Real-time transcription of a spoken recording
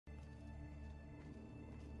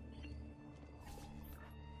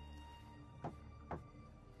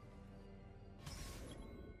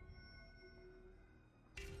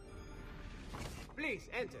Please,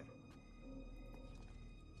 enter.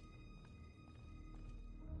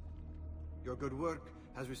 Your good work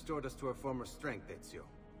has restored us to our former strength, Ezio.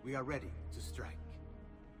 We are ready to strike.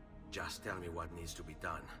 Just tell me what needs to be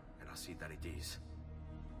done, and I'll see that it is.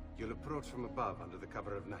 You'll approach from above under the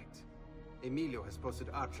cover of night. Emilio has posted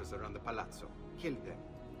archers around the palazzo. Kill them,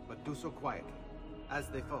 but do so quietly. As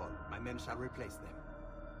they fall, my men shall replace them.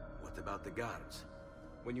 What about the guards?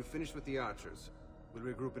 When you finish with the archers, we'll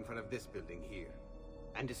regroup in front of this building here,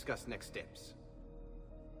 and discuss next steps.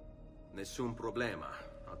 Nessun problema.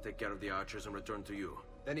 I'll take care of the archers and return to you.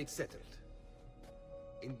 Then it's settled.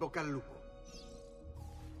 In bocca al lupo.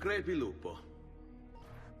 Crepi lupo.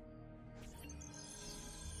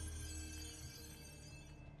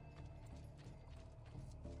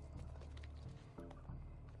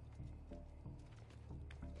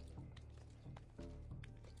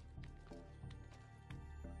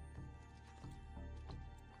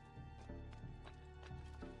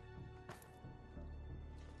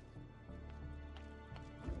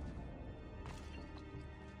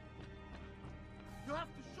 You have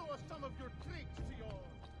to show us some of your tricks, Ezio.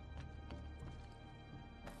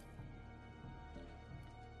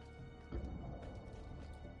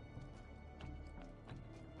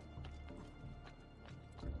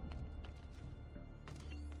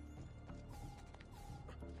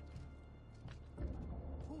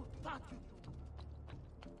 Who taught you to?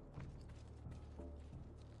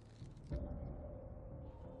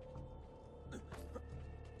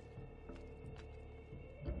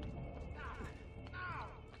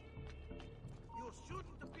 You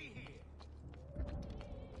shouldn't be here.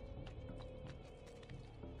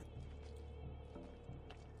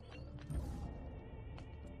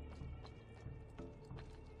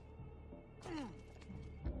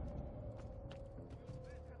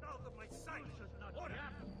 Get out of my sight! Should not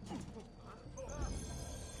happen.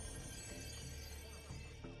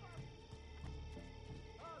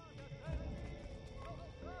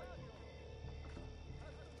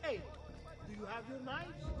 Hey, do you have your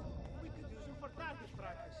knives? We could use them for target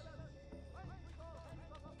practice.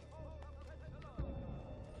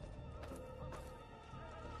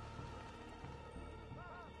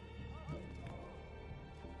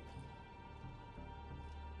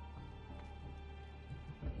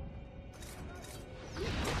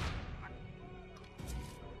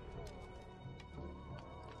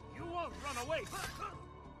 You won't run away!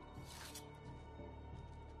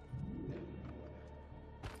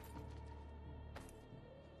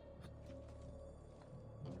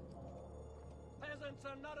 Peasants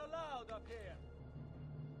are not allowed up here.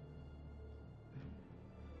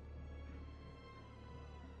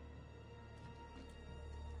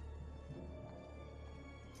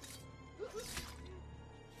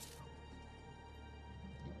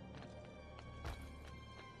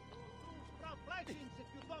 From flankings if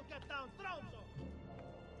you don't get down, Tronzo!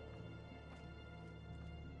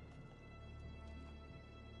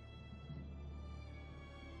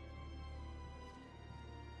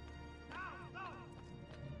 Down, down!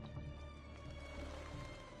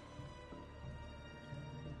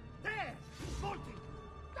 There! He's bolting!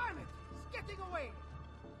 Damn it! He's getting away!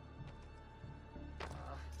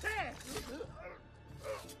 There!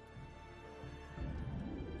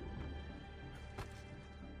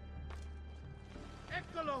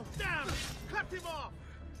 Eccolo! Damn! Cut him off!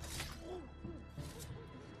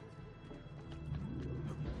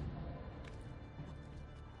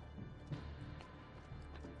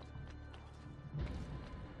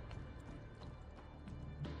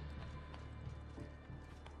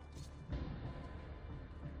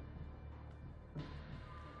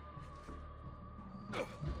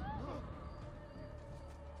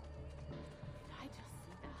 I just see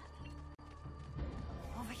that.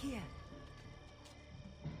 Over here.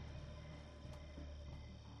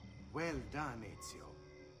 Well done, Ezio.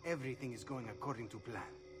 Everything is going according to plan.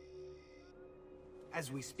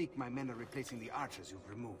 As we speak, my men are replacing the archers you've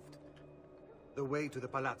removed. The way to the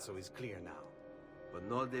palazzo is clear now. But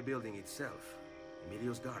not the building itself.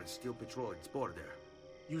 Emilio's guards still patrol its border.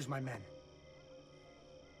 Use my men.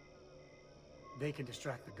 They can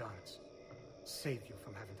distract the guards. Save you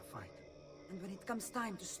from having to fight. And when it comes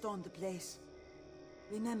time to storm the place,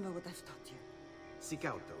 remember what I've taught you. Si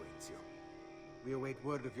cauto, Ezio. We await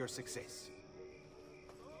word of your success.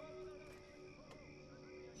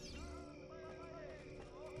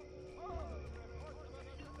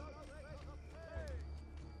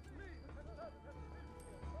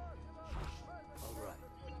 All right.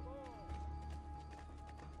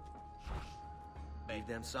 Give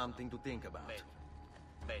them something to think about.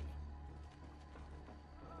 Bene.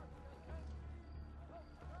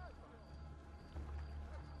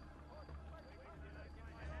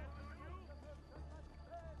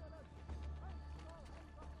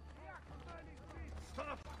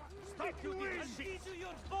 You did see to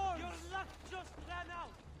your board! Your luck just ran out!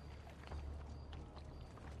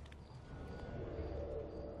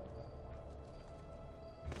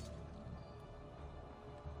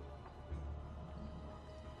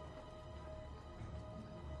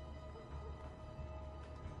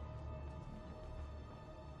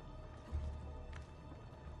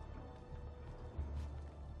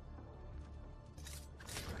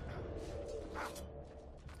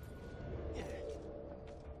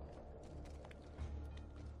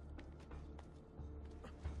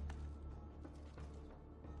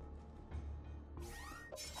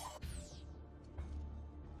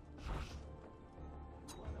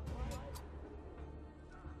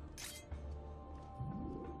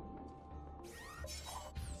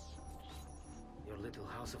 Your little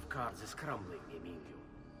house of cards is crumbling, Emilio.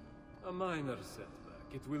 A minor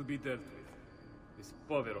setback. It will be dealt with. This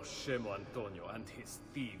povero Scemo Antonio and his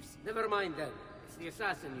thieves. Never mind then. It's the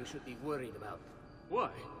assassin you should be worried about. Why?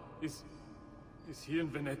 Is he in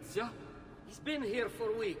Venezia? He's been here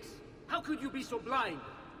for weeks. How could you be so blind?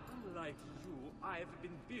 Unlike you, I've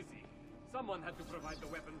been busy. Someone had to provide the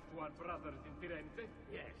weapons to our brothers in Firenze.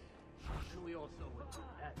 Yes. And we also went to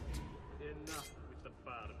that. Enough with the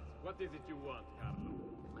bards. What is it you want, Carlo?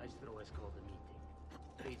 Maestro has called a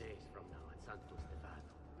meeting. 3 days from now at Santo Stefano.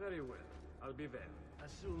 Very well. I'll be there.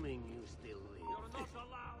 Assuming you still live. You're not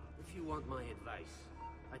allowed! If you want my advice,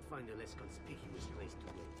 I'd find a less conspicuous place to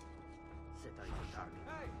go. Seta is a target.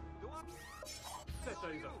 Hey! Do I... Seta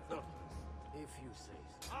is a fortress. If you say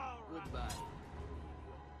so. All right. Goodbye.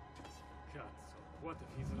 Cazzo, what if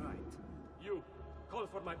he's right? You, call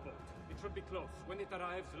for my boat. It should be close. When it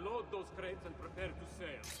arrives, load those crates and prepare to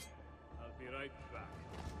sail. I'll be right back.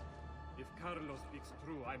 If Carlo speaks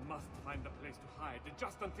true, I must find a place to hide,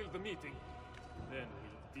 just until the meeting. Then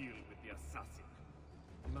we'll deal with the assassin.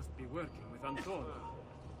 He must be working with Antonio.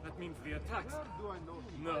 That means the attacks... Do I know?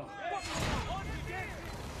 No.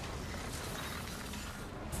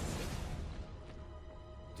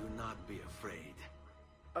 Do not be afraid.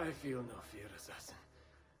 I feel no fear, assassin.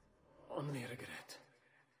 Only regret.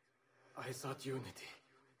 I sought unity,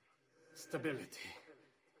 stability,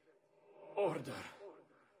 order.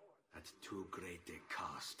 At too great a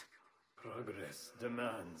cost. Progress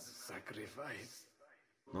demands sacrifice.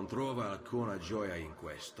 Non trova alcuna gioia in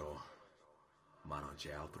questo, ma non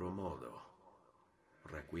c'è altro modo.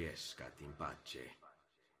 Requiescat in pace.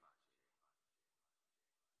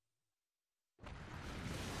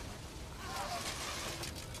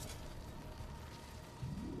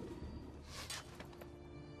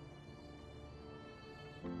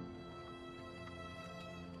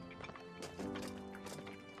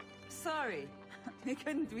 Sorry, I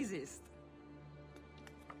couldn't resist.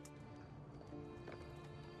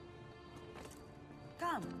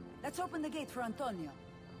 Come, let's open the gate for Antonio.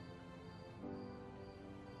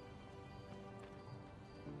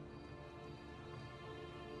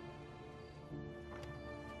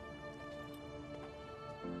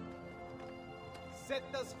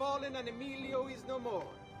 Seta's fallen and Emilio is no more.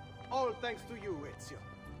 All thanks to you, Ezio.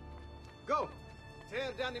 Go!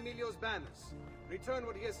 Tear down Emilio's banners. Return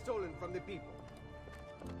what he has stolen from the people.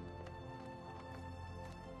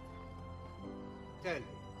 Tell me,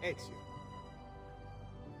 Ezio.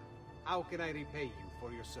 How can I repay you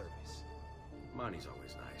for your service? Money's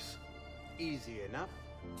always nice. Easy enough.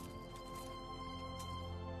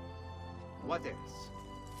 What else?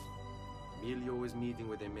 Emilio is meeting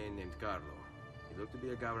with a man named Carlo. He looked to be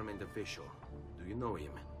a government official. Do you know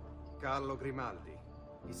him? Carlo Grimaldi.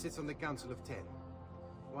 He sits on the Council of 10.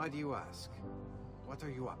 Why do you ask? What are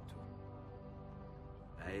you up to?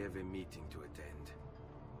 I have a meeting to attend.